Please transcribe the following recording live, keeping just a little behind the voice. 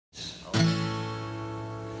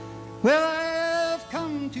Well, I've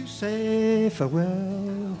come to say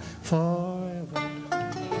farewell forever.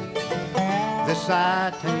 The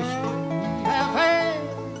citation have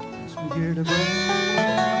asked me here to go.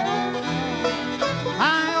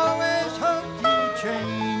 I always hoped you'd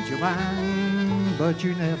change your mind, but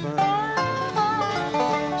you never.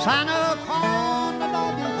 Sign upon the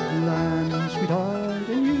dotted line, sweetheart,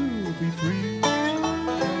 and you'll be free.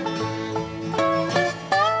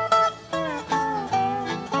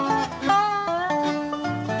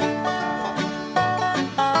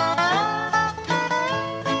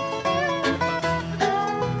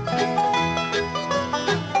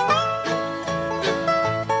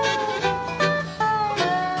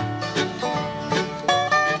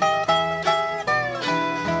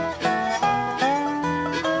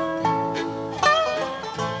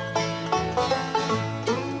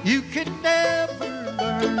 You could never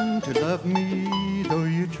learn to love me, though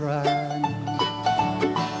you try.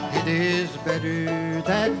 It is better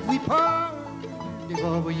that we part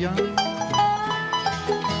while we're young.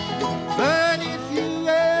 But if you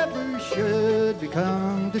ever should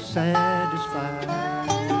become dissatisfied,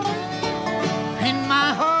 in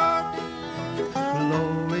my heart will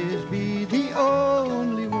always be the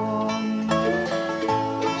only one.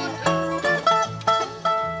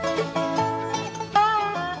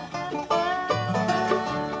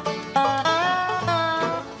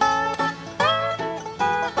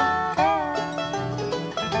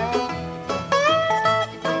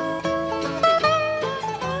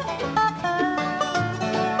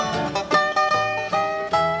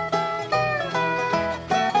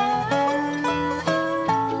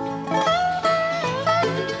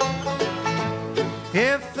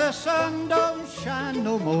 If the sun don't shine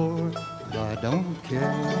no more, I don't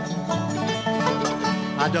care.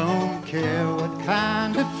 I don't care what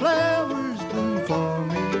kind of flowers bloom for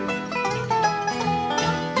me.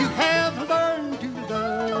 You have learned to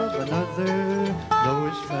love another, though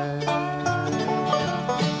it's fair.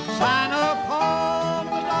 Sign upon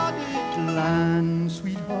the dotted line,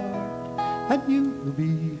 sweetheart, and you'll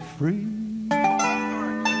be free.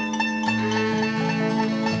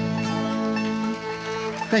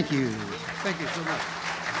 Thank you. Thank you so much.